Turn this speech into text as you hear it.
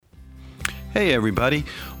Hey everybody,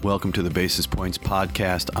 welcome to the Basis Points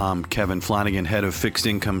Podcast. I'm Kevin Flanagan, Head of Fixed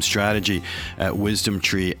Income Strategy at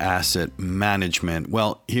WisdomTree Asset Management.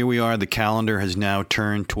 Well, here we are. The calendar has now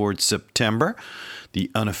turned towards September. The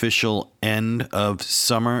unofficial end of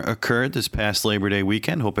summer occurred this past Labor Day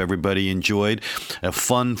weekend. Hope everybody enjoyed a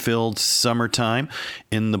fun-filled summertime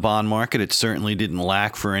in the bond market. It certainly didn't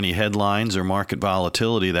lack for any headlines or market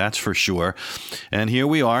volatility, that's for sure. And here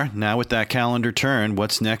we are, now with that calendar turn.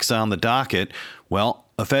 What's next on the docket? Well,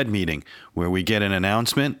 a Fed meeting where we get an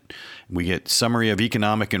announcement, we get summary of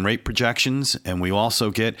economic and rate projections, and we also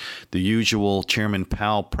get the usual Chairman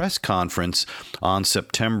Powell press conference on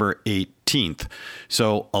September 18th.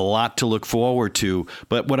 So a lot to look forward to.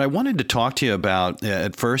 But what I wanted to talk to you about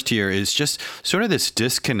at first here is just sort of this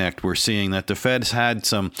disconnect we're seeing, that the Fed's had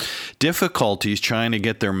some difficulties trying to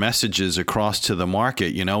get their messages across to the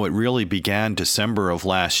market. You know, it really began December of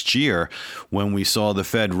last year when we saw the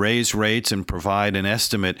Fed raise rates and provide an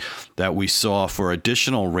estimate that we saw for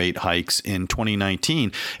additional rate hikes in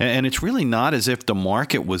 2019. And it's really not as if the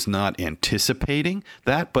market was not anticipating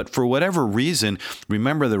that, but for whatever reason,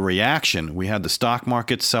 remember the reaction. We had the stock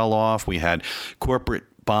market sell off. We had corporate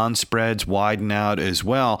bond spreads widen out as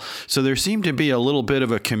well. So there seemed to be a little bit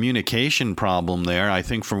of a communication problem there, I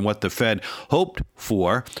think, from what the Fed hoped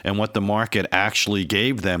for and what the market actually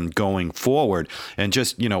gave them going forward. And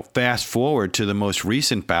just, fast forward to the most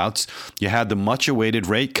recent bouts, you had the much awaited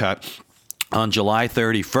rate cut on July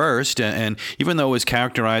 31st, and even though it was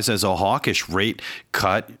characterized as a hawkish rate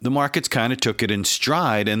cut, the markets kind of took it in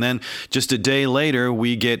stride. And then just a day later,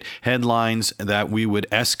 we get headlines that we would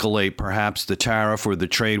escalate perhaps the tariff or the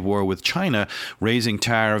trade war with China, raising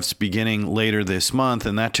tariffs beginning later this month.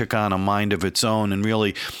 And that took on a mind of its own and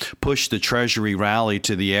really pushed the Treasury rally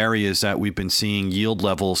to the areas that we've been seeing yield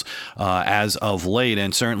levels as of late,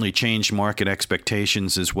 and certainly changed market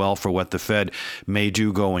expectations as well for what the Fed may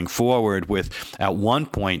do going forward, with at one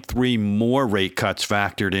point 3 more rate cuts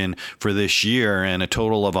factored in for this year and a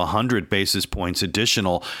total of 100 basis points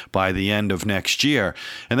additional by the end of next year.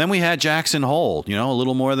 And then we had Jackson Hole, a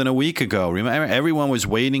little more than a week ago. Remember, everyone was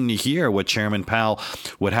waiting to hear what Chairman Powell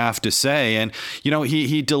would have to say. And,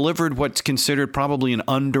 he delivered what's considered probably an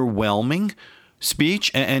underwhelming speech,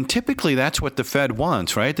 and typically that's what the Fed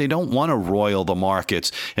wants, right? They don't want to roil the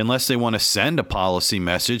markets unless they want to send a policy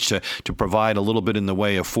message to provide a little bit in the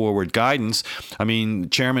way of forward guidance. I mean,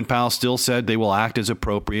 Chairman Powell still said they will act as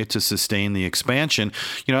appropriate to sustain the expansion,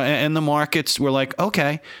 and the markets were like,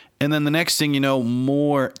 okay. And then the next thing you know,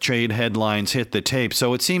 more trade headlines hit the tape.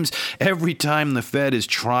 So it seems every time the Fed has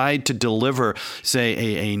tried to deliver,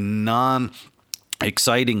 say, a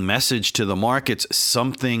non-exciting message to the markets,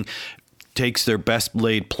 something takes their best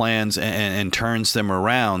laid plans and turns them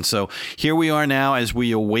around. So here we are now as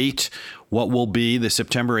we await what will be the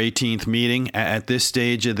September 18th meeting. At this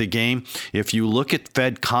stage of the game, if you look at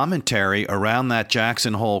Fed commentary around that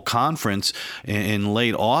Jackson Hole conference in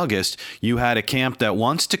late August, you had a camp that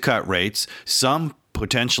wants to cut rates, some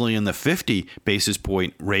potentially in the 50 basis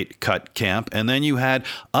point rate cut camp. And then you had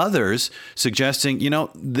others suggesting,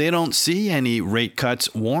 they don't see any rate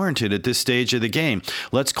cuts warranted at this stage of the game.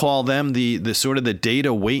 Let's call them the sort of the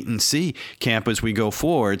data wait and see camp as we go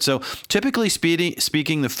forward. So typically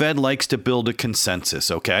speaking, the Fed likes to build a consensus,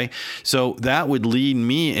 okay? So that would lead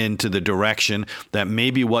me into the direction that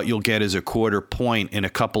maybe what you'll get is a quarter point in a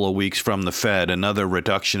couple of weeks from the Fed, another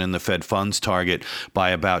reduction in the Fed funds target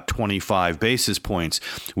by about 25 basis points.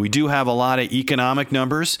 We do have a lot of economic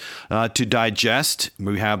numbers to digest.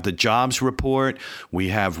 We have the jobs report. We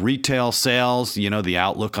have retail sales, the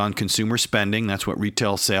outlook on consumer spending. That's what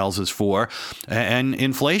retail sales is for. And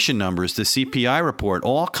inflation numbers, the CPI report,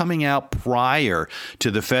 all coming out prior to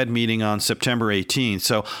the Fed meeting on September 18th.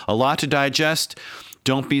 So a lot to digest.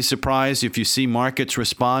 Don't be surprised if you see markets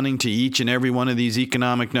responding to each and every one of these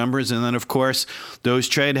economic numbers. And then, of course, those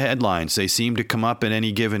trade headlines, they seem to come up at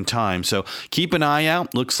any given time. So keep an eye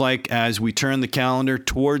out. Looks like as we turn the calendar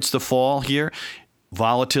towards the fall here,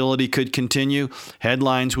 volatility could continue.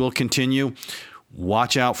 Headlines will continue.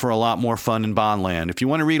 Watch out for a lot more fun in bond land. If you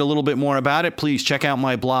want to read a little bit more about it, please check out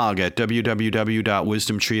my blog at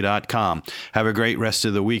www.wisdomtree.com. Have a great rest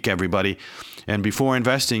of the week, everybody. And before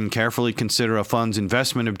investing, carefully consider a fund's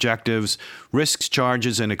investment objectives, risks,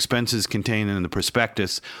 charges, and expenses contained in the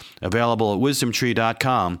prospectus. Available at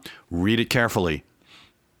wisdomtree.com. Read it carefully.